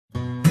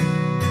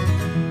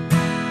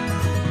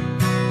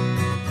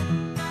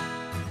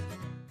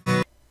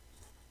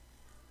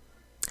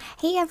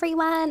Hey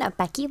everyone,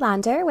 Becky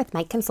Launder with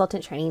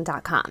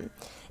MyConsultantTraining.com.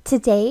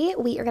 Today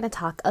we are going to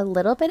talk a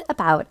little bit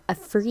about a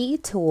free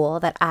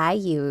tool that I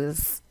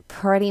use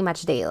pretty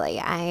much daily.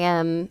 I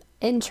am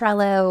in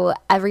Trello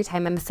every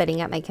time I'm sitting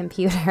at my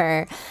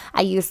computer.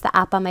 I use the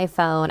app on my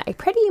phone. I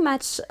pretty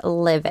much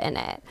live in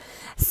it.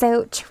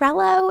 So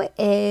Trello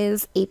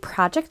is a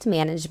project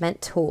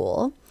management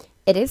tool.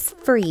 It is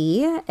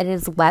free, it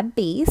is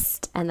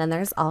web-based, and then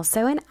there's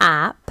also an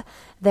app.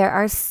 There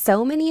are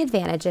so many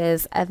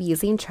advantages of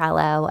using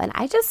Trello, and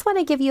I just want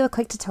to give you a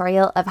quick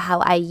tutorial of how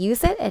I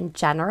use it in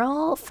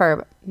general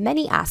for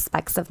many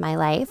aspects of my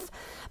life,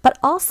 but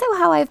also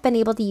how I've been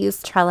able to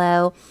use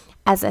Trello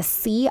as a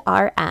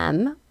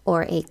CRM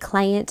or a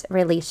client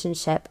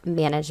relationship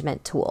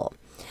management tool.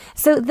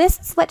 So this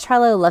is what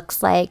Trello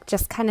looks like,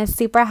 just kind of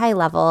super high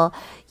level.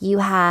 You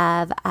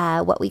have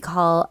what we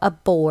call a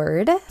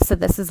board. So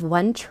this is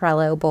one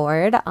Trello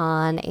board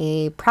on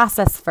a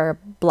process for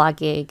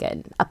blogging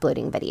and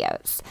uploading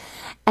videos.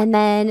 And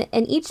then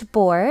in each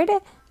board,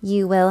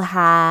 you will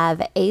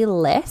have a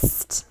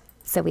list.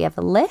 So we have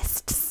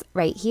lists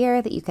right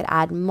here that you could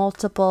add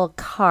multiple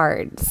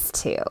cards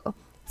to.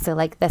 So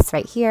like this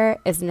right here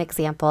is an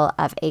example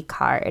of a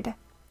card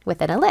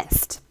within a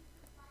list.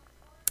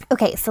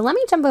 Okay, so let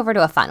me jump over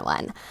to a fun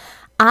one.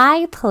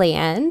 I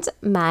planned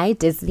my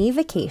Disney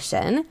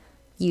vacation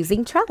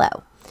using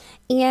Trello.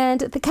 And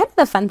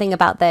the fun thing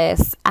about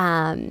this,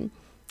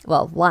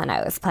 well, one,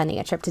 I was planning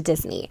a trip to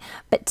Disney,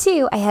 but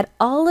two, I had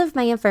all of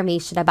my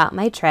information about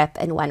my trip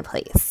in one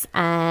place.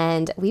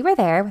 And we were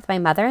there with my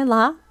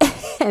mother-in-law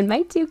and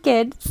my two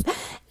kids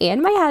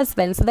and my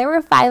husband. So there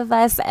were 5 of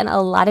us and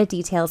a lot of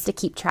details to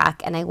keep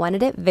track, and I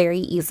wanted it very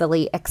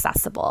easily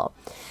accessible.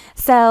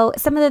 So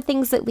some of the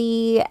things that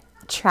we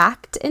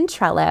tracked in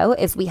Trello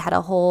is we had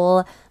a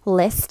whole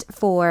list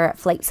for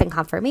flights and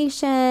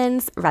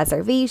confirmations,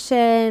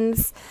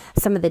 reservations,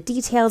 some of the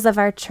details of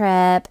our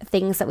trip,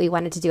 things that we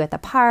wanted to do at the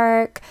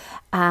park.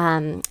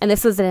 And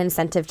this was an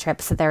incentive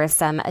trip, so there was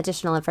some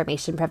additional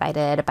information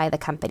provided by the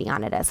company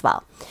on it as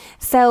well.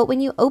 So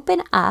when you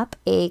open up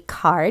a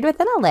card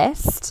within a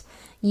list,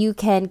 you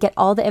can get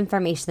all the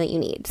information that you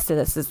need. So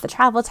this is the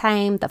travel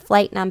time, the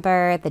flight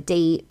number, the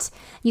date.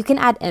 You can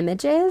add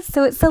images.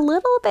 So it's a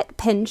little bit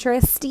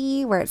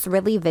Pinteresty where it's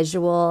really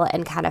visual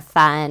and kind of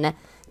fun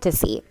to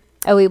see.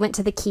 Oh, we went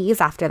to the Keys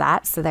after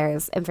that. So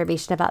there's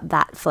information about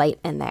that flight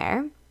in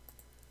there.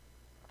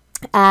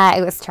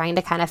 I was trying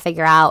to kind of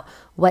figure out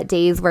what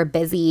days were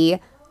busy,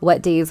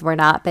 what days were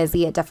not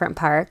busy at different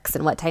parks,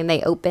 and what time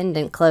they opened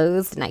and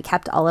closed. And I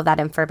kept all of that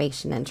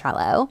information in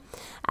Trello.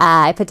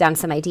 I put down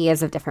some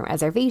ideas of different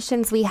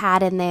reservations we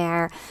had in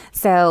there.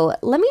 So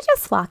let me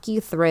just walk you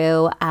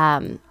through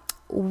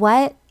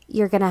what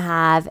you're going to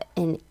have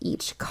in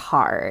each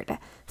card.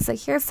 So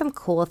here's some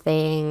cool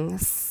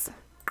things.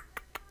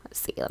 Let's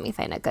see, let me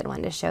find a good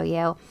one to show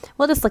you.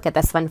 We'll just look at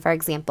this one, for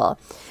example.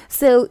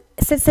 So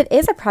since it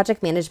is a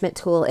project management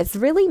tool, it's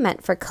really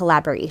meant for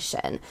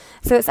collaboration.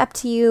 So it's up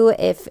to you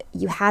if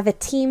you have a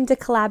team to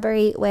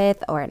collaborate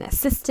with or an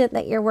assistant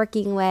that you're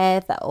working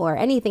with or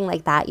anything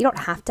like that. You don't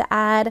have to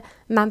add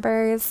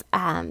members.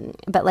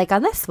 But like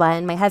on this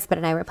one, my husband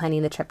and I were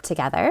planning the trip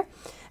together.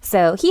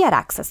 So he had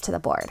access to the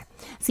board.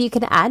 So you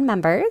can add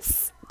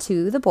members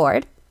to the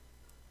board.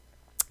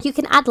 You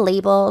can add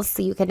labels,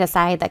 so you can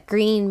decide that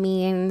green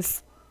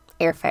means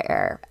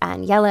airfare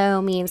and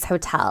yellow means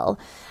hotel.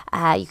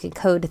 You can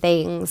code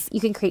things. You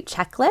can create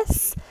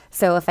checklists.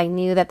 So if I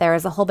knew that there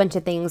was a whole bunch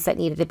of things that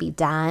needed to be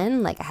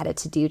done, like I had a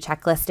to-do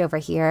checklist over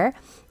here,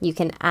 you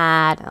can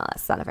add, oh,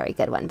 that's not a very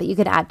good one, but you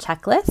can add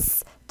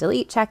checklists,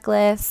 delete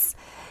checklists.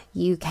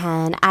 You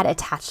can add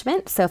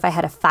attachments. So if I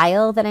had a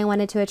file that I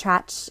wanted to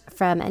attach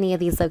from any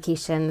of these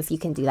locations, you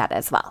can do that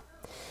as well.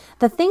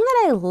 The thing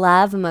that I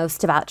love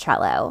most about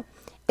Trello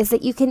is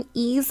that you can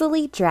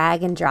easily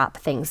drag and drop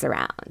things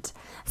around.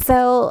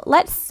 So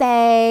let's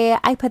say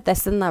I put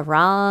this in the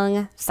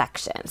wrong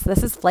section. So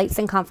this is flights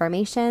and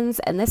confirmations,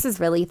 and this is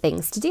really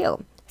things to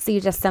do. So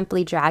you just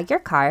simply drag your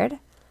card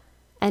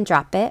and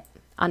drop it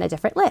on a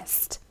different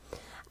list.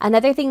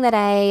 Another thing that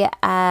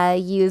I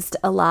used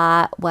a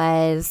lot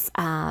was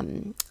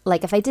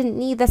like if I didn't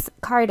need this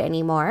card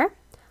anymore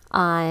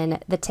on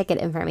the ticket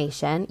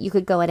information, you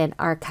could go in and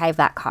archive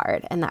that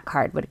card, and that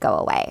card would go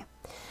away.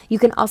 You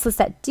can also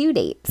set due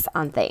dates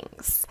on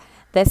things.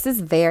 This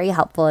is very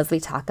helpful as we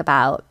talk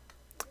about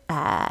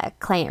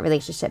client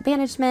relationship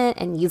management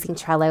and using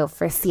Trello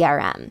for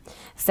CRM.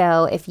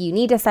 So if you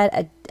need to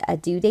set a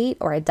due date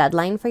or a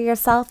deadline for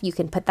yourself, you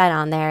can put that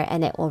on there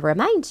and it will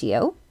remind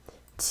you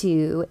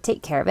to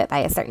take care of it by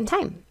a certain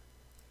time.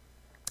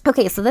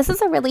 Okay, so this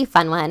is a really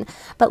fun one,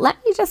 but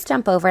let me just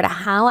jump over to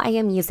how I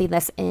am using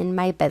this in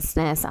my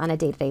business on a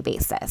day-to-day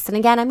basis. And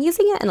again, I'm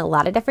using it in a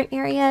lot of different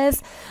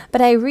areas,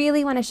 but I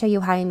really want to show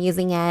you how I'm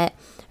using it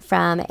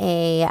from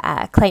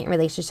a client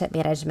relationship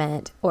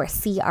management or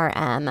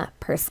CRM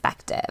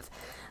perspective.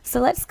 So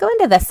let's go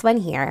into this one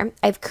here.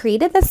 I've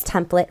created this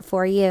template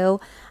for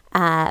you.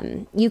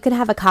 You can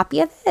have a copy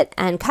of it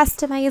and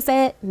customize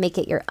it, make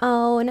it your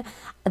own.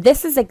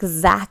 This is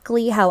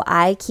exactly how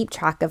I keep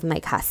track of my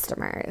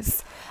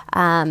customers.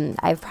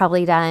 I've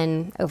probably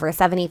done over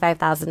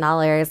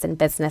 $75,000 in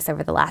business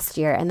over the last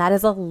year, and that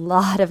is a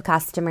lot of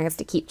customers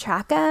to keep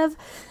track of,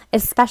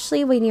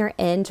 especially when you're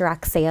in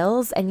direct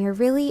sales and you're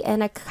really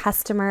in a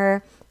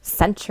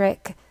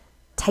customer-centric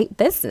type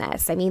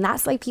business. I mean,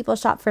 that's why people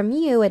shop from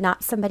you and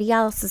not somebody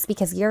else, is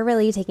because you're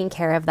really taking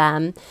care of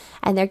them.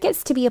 And there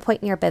gets to be a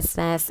point in your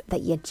business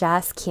that you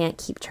just can't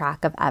keep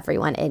track of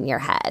everyone in your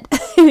head.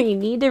 You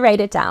need to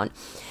write it down.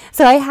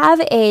 So I have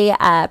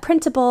a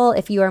printable,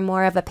 if you are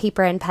more of a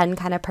paper and pen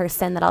kind of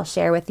person, that I'll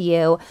share with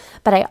you.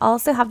 But I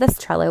also have this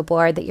Trello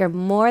board that you're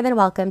more than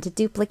welcome to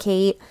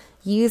duplicate,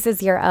 use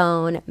as your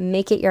own,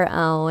 make it your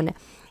own.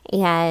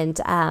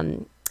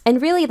 And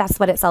really, that's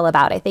what it's all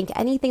about. I think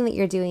anything that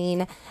you're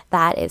doing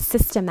that is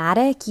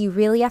systematic, you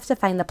really have to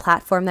find the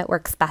platform that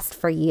works best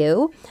for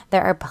you.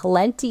 There are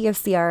plenty of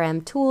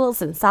CRM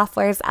tools and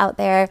softwares out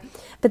there,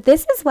 but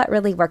this is what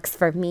really works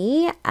for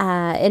me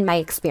in my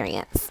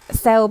experience.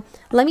 So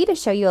let me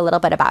just show you a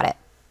little bit about it.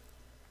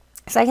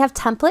 So I have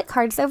template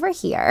cards over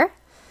here,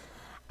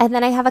 and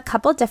then I have a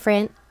couple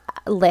different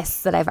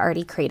lists that I've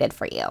already created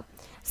for you.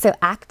 So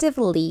active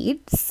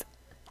leads,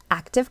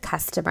 active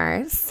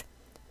customers,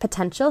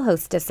 potential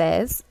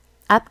hostesses,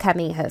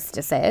 upcoming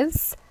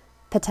hostesses,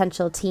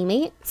 potential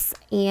teammates,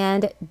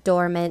 and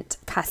dormant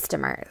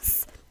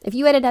customers. If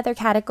you had another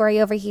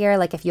category over here,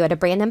 like if you had a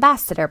brand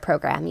ambassador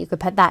program, you could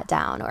put that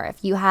down. Or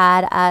if you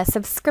had a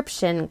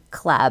subscription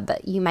club,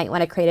 you might want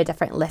to create a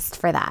different list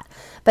for that.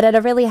 But at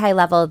a really high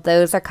level,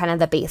 those are kind of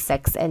the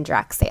basics in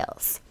direct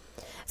sales.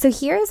 So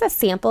here's a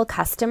sample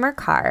customer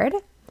card.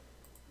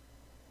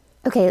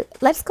 Okay,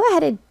 let's go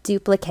ahead and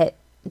duplicate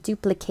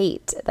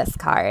this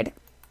card.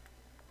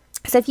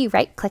 So if you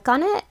right click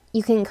on it,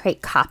 you can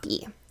create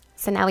copy.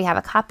 So now we have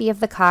a copy of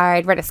the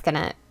card. We're just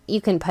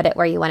you can put it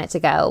where you want it to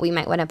go. We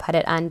might want to put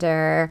it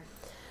under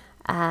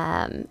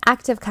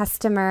active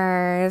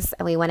customers,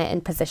 and we want it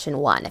in position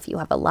 1. If you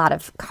have a lot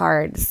of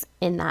cards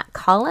in that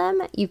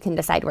column, you can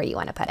decide where you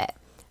want to put it.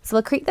 So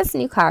we'll create this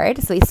new card.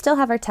 So we still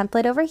have our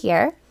template over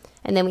here,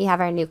 and then we have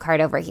our new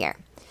card over here.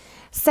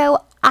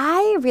 So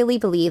I really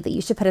believe that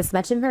you should put as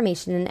much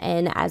information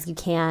in as you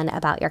can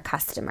about your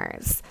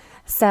customers.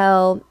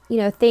 So,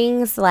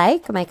 things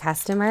like, my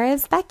customer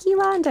is Becky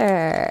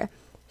Launder.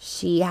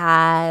 She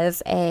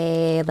has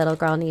a little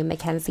girl named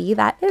Mackenzie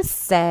that is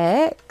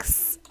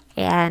 6,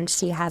 and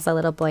she has a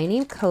little boy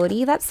named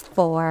Cody that's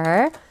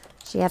 4.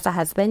 She has a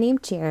husband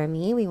named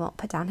Jeremy. We won't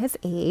put down his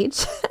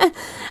age.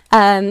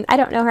 I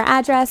don't know her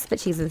address, but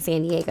she's in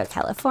San Diego,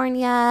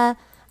 California.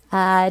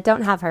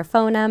 Don't have her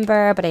phone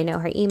number, but I know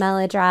her email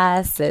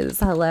address is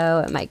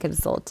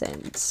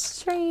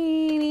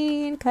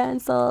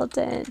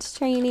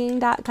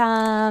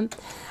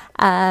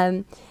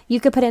hello@myconsultanttraining.com. You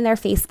could put in their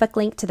Facebook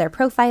link to their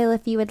profile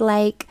if you would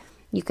like.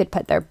 You could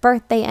put their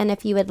birthday in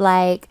if you would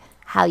like,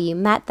 how you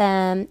met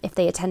them, if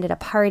they attended a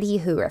party,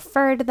 who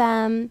referred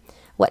them,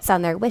 what's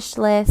on their wish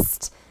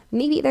list.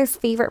 Maybe there's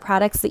favorite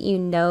products that you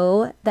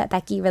know that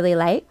Becky really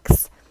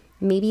likes.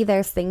 Maybe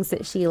there's things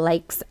that she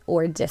likes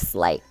or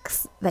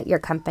dislikes that your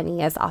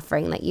company is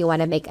offering that you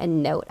want to make a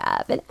note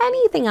of, and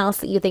anything else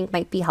that you think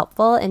might be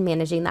helpful in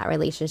managing that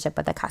relationship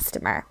with a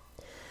customer.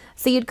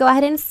 So you'd go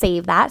ahead and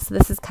save that. So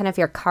this is kind of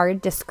your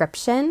card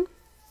description.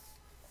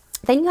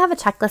 Then you have a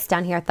checklist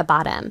down here at the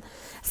bottom.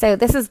 So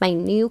this is my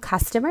new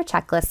customer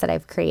checklist that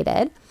I've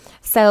created.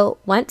 So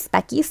once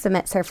Becky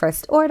submits her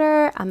first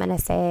order, I'm going to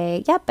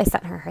say, yep, I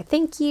sent her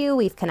thank you.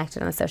 We've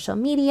connected on social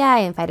media. I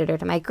invited her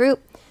to my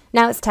group.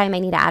 Now it's time I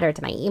need to add her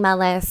to my email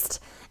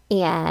list.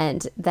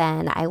 And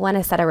then I want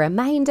to set a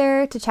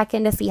reminder to check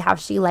in to see how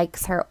she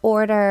likes her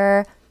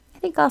order. I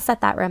think I'll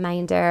set that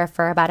reminder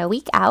for about a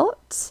week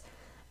out.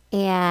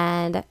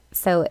 And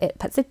so it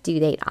puts a due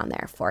date on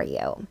there for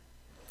you.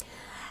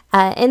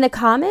 In the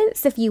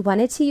comments, if you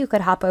wanted to, you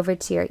could hop over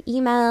to your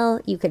email.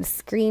 You could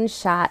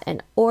screenshot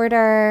an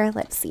order.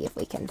 Let's see if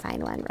we can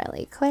find one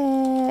really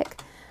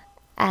quick.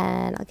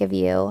 And I'll give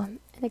you an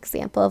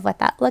example of what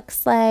that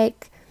looks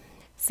like.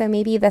 So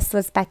maybe this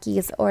was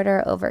Becky's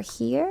order over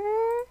here.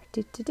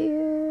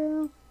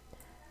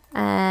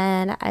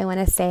 And I want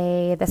to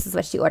say this is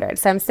what she ordered.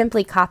 So I'm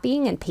simply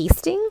copying and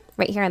pasting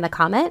right here in the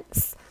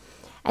comments.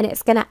 And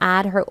it's going to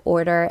add her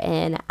order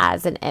in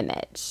as an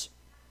image.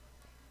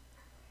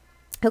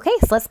 Okay,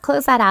 so let's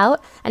close that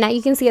out. And now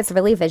you can see it's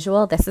really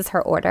visual. This is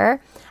her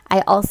order.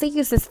 I also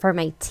use this for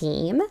my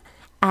team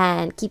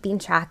and keeping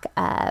track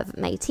of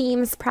my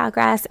team's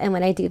progress. And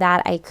when I do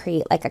that, I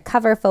create like a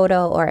cover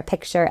photo or a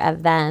picture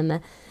of them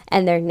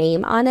and their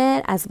name on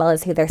it, as well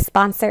as who their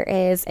sponsor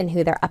is and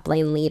who their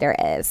upline leader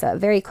is. So a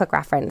very quick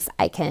reference,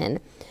 I can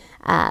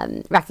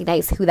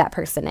recognize who that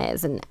person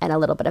is and a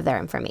little bit of their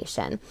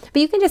information.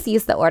 But you can just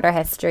use the order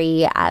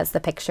history as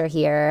the picture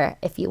here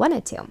if you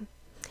wanted to.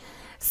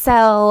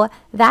 So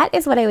that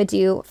is what I would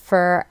do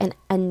for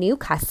a new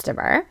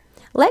customer.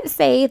 Let's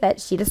say that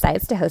she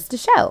decides to host a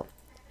show.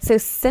 So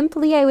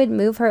simply I would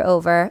move her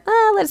over.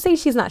 Let's say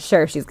she's not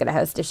sure if she's going to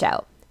host a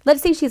show.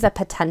 Let's say she's a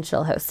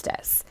potential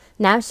hostess.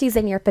 Now she's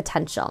in your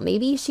potential.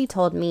 Maybe she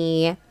told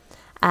me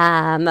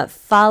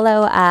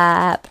follow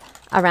up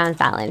around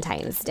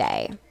Valentine's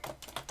Day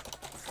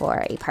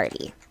for a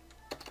party.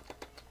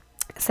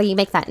 So you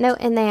make that note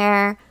in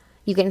there.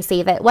 You can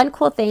save it. One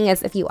cool thing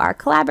is if you are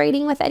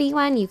collaborating with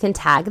anyone, you can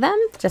tag them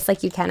just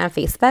like you can on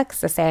Facebook.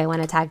 So say I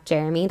want to tag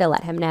Jeremy to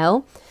let him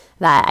know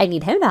that I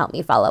need him to help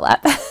me follow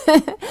up.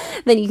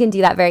 Then you can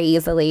do that very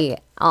easily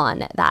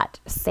on that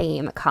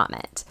same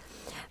comment.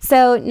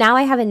 So now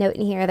I have a note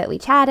in here that we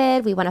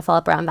chatted. We want to follow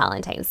up around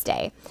Valentine's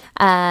Day.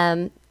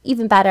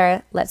 Even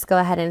better, let's go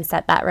ahead and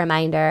set that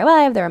reminder. Well,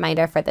 I have the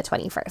reminder for the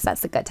 21st.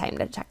 That's a good time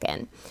to check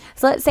in.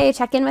 So let's say I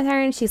check in with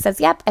her and she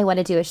says, yep, I want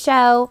to do a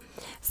show.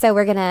 So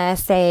we're going to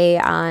say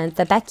on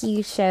the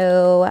Becky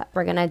show,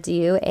 we're going to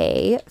do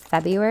a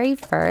February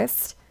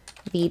 1st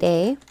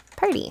V-Day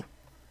party.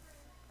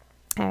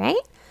 All right.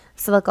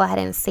 So we'll go ahead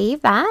and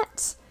save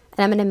that.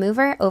 And I'm going to move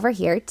her over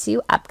here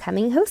to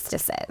upcoming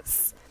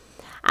hostesses.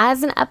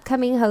 As an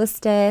upcoming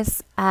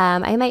hostess,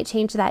 I might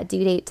change that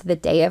due date to the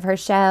day of her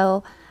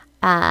show.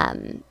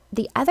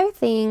 The other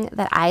thing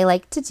that I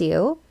like to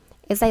do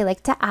is I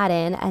like to add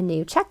in a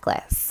new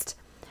checklist.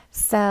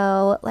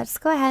 So let's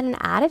go ahead and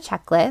add a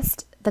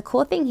checklist. The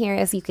cool thing here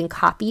is you can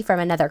copy from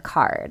another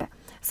card.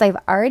 So I've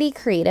already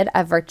created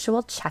a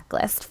virtual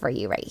checklist for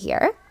you right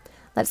here.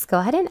 Let's go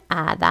ahead and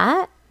add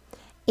that.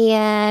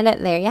 And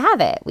there you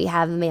have it. We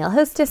have a male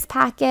hostess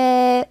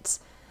packet.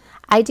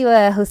 I do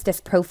a hostess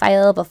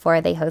profile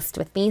before they host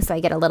with me, so I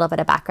get a little bit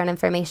of background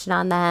information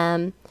on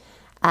them.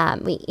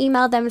 We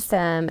emailed them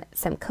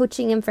some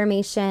coaching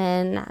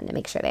information to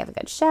make sure they have a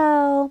good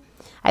show.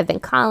 I've been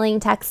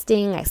calling,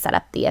 texting. I set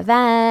up the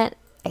event.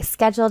 I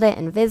scheduled it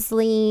in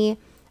Visly.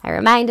 I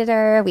reminded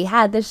her we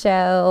had the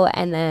show,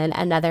 and then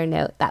another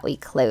note that we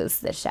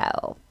closed the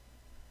show.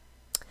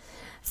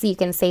 So you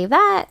can save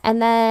that,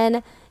 and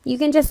then you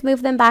can just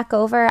move them back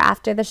over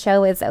after the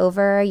show is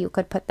over. You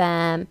could put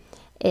them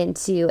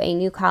into a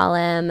new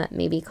column,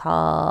 maybe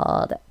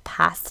called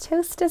past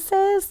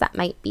hostesses. That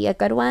might be a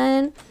good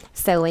one.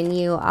 So when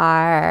you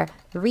are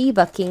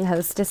rebooking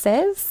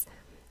hostesses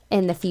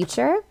in the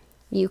future,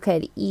 you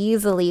could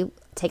easily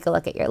take a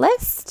look at your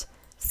list,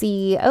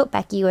 see, oh,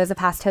 Becky was a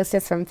past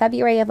hostess from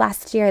February of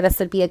last year. This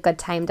would be a good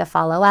time to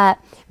follow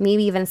up.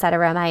 Maybe even set a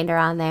reminder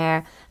on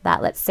there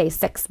that, let's say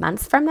 6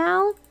 months from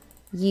now,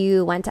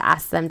 you want to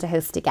ask them to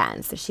host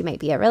again. So she might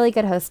be a really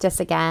good hostess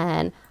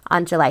again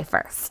on July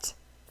 1st.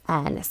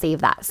 And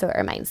save that so it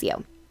reminds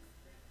you.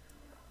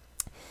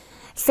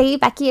 Say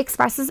Becky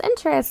expresses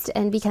interest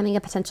in becoming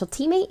a potential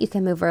teammate. You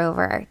can move her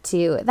over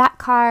to that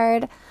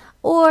card.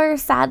 Or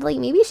sadly,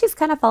 maybe she's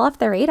kind of fall off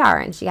the radar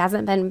and she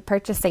hasn't been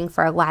purchasing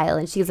for a while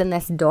and she's in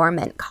this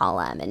dormant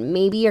column. And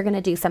maybe you're going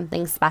to do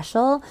something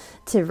special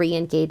to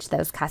re-engage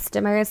those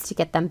customers to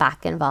get them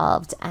back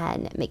involved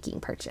and making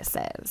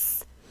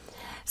purchases.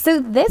 So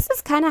this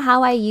is kind of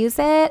how I use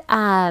it.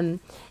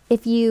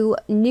 If you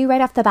knew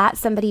right off the bat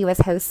somebody was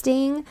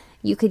hosting,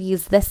 you could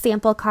use this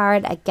sample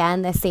card.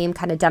 Again, the same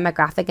kind of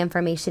demographic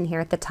information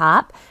here at the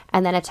top,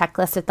 and then a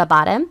checklist at the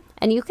bottom.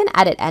 And you can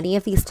edit any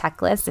of these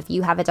checklists. If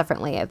you have a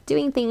different way of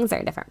doing things or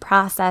a different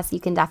process, you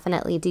can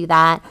definitely do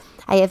that.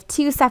 I have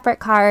 2 separate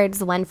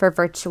cards, one for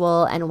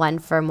virtual and one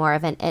for more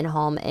of an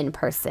in-home,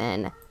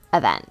 in-person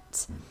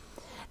event.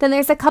 Then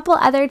there's a couple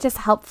other just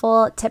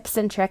helpful tips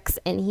and tricks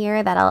in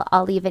here that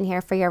I'll leave in here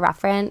for your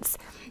reference.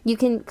 You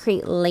can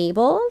create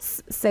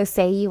labels. So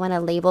say you want to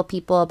label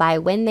people by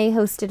when they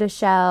hosted a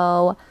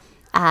show,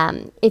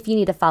 if you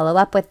need to follow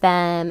up with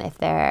them, if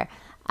they're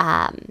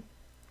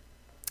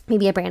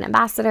maybe a brand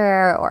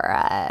ambassador or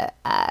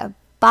a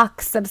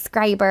box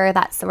subscriber,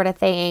 that sort of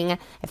thing.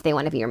 If they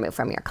want to be removed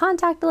from your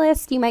contact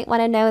list, you might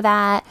want to know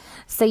that.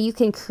 So you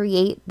can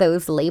create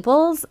those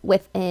labels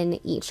within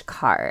each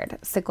card.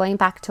 So going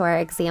back to our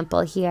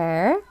example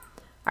here,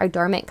 our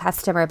dormant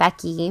customer,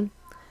 Becky,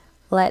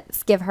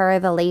 let's give her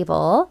the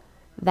label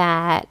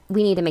that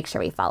we need to make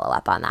sure we follow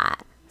up on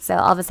that. So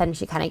all of a sudden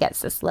she kind of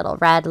gets this little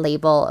red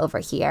label over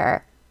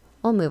here.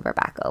 We'll move her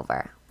back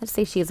over. Let's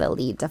say she's a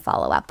lead to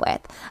follow up with.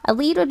 A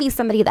lead would be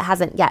somebody that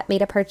hasn't yet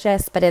made a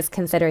purchase, but is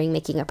considering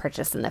making a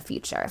purchase in the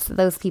future. So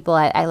those people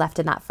I left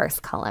in that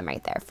first column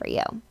right there for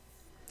you.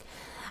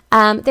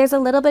 There's a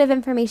little bit of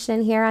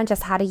information here on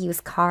just how to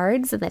use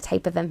cards and the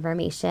type of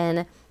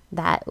information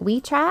that we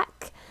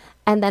track.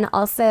 And then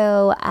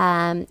also,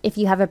 if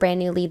you have a brand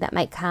new lead that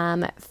might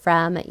come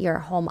from your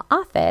home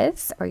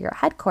office or your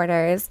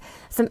headquarters,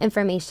 some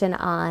information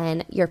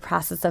on your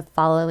process of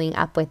following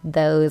up with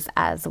those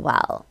as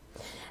well.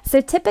 So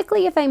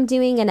typically if I'm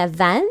doing an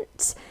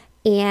event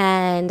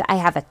and I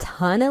have a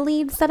ton of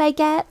leads that I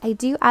get, I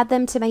do add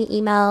them to my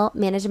email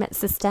management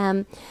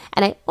system.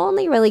 And I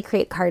only really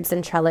create cards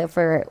in Trello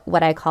for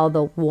what I call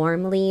the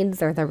warm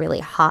leads or the really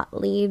hot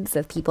leads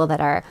of people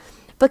that are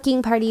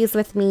booking parties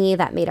with me,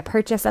 that made a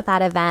purchase at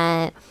that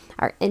event,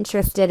 are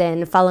interested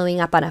in following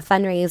up on a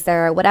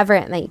fundraiser, whatever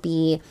it might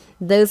be.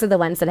 Those are the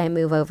ones that I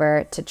move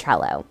over to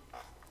Trello.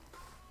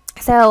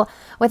 So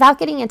without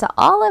getting into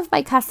all of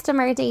my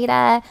customer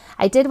data,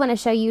 I did want to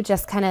show you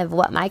just kind of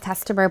what my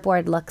customer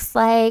board looks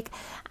like.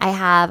 I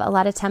have a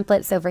lot of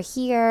templates over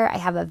here. I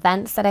have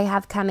events that I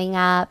have coming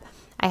up.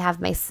 I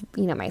have my,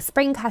 my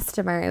spring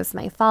customers,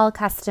 my fall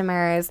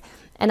customers,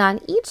 and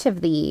on each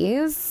of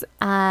these,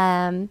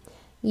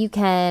 you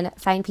can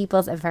find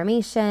people's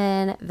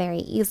information very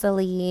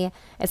easily.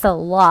 It's a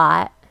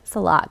lot,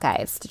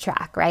 guys, to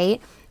track, right?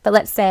 But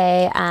let's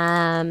say,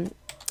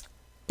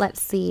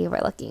 let's see,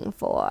 we're looking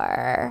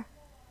for,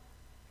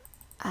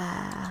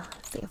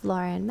 let's see if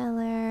Lauren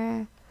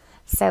Miller.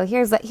 So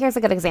here's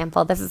a good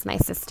example. This is my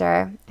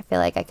sister. I feel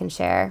like I can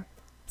share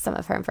some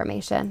of her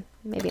information,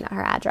 maybe not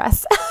her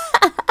address.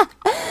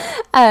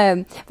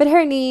 But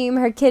her name,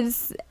 her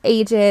kids'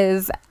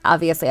 ages,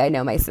 obviously I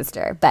know my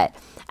sister, but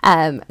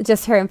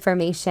just her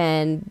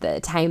information, the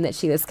time that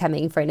she was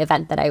coming for an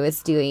event that I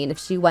was doing, if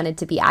she wanted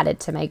to be added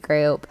to my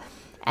group,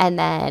 and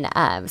then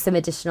some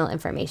additional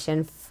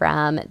information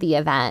from the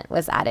event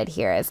was added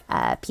here as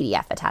a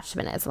PDF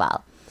attachment as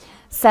well.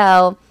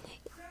 So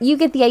you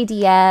get the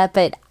idea,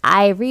 but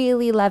I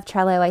really love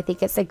Trello. I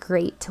think it's a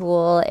great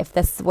tool. If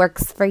this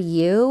works for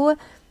you,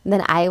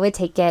 then I would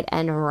take it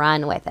and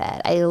run with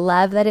it. I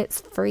love that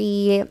it's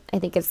free. I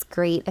think it's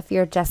great if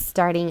you're just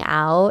starting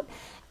out.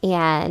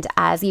 And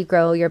as you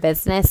grow your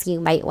business, you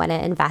might want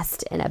to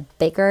invest in a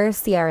bigger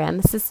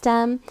CRM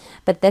system.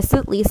 But this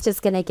at least is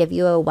going to give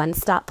you a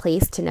one-stop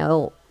place to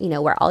know,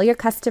 where all your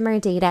customer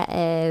data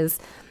is,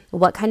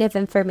 what kind of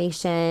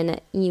information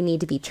you need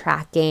to be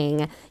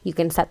tracking. You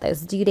can set those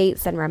due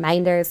dates and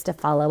reminders to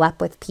follow up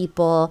with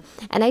people.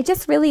 And I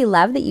just really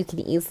love that you can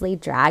easily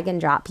drag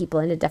and drop people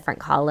into different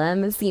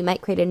columns. You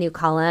might create a new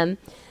column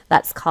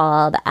that's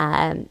called,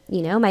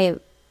 my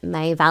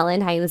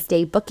Valentine's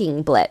Day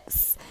booking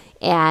blitz.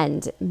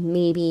 And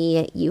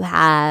maybe you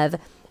have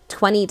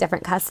 20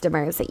 different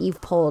customers that you've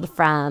pulled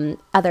from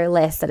other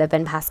lists that have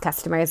been past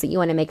customers that you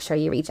want to make sure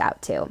you reach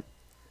out to.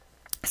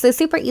 So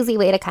super easy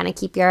way to kind of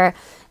keep your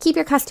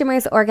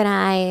customers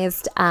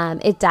organized.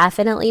 It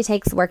definitely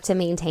takes work to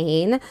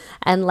maintain.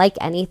 And like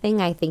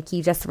anything, I think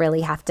you just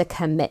really have to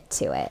commit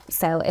to it.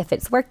 So if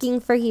it's working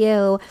for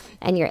you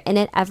and you're in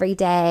it every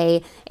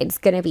day, it's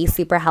going to be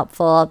super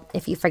helpful.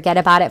 If you forget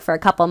about it for a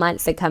couple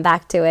months and come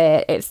back to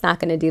it, it's not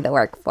going to do the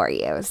work for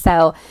you.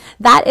 So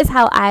that is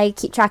how I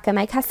keep track of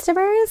my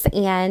customers.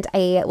 And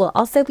I will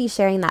also be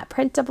sharing that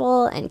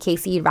printable in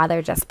case you'd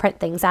rather just print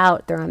things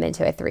out, throw them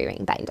into a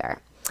 3-ring binder.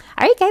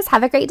 All right, guys,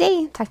 have a great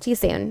day. Talk to you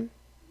soon.